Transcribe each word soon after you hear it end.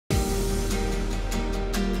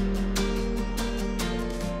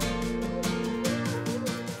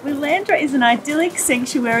Delandra is an idyllic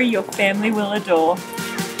sanctuary your family will adore.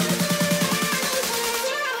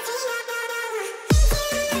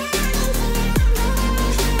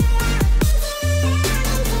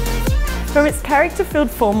 From its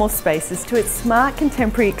character-filled formal spaces to its smart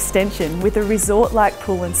contemporary extension with a resort-like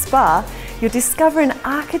pool and spa, you'll discover an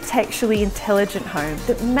architecturally intelligent home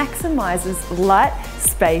that maximises light,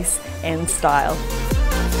 space and style.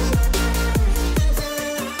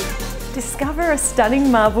 Discover a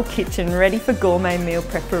stunning marble kitchen ready for gourmet meal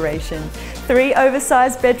preparation. 3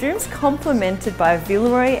 oversized bedrooms complemented by a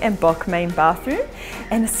Villeroy and Bock main bathroom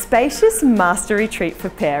and a spacious master retreat for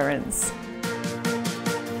parents.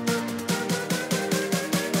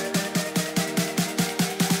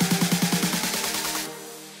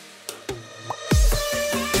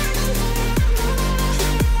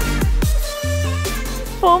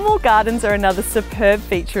 Formal gardens are another superb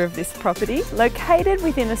feature of this property, located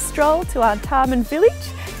within a stroll to Artarmon village,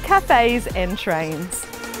 cafes and trains.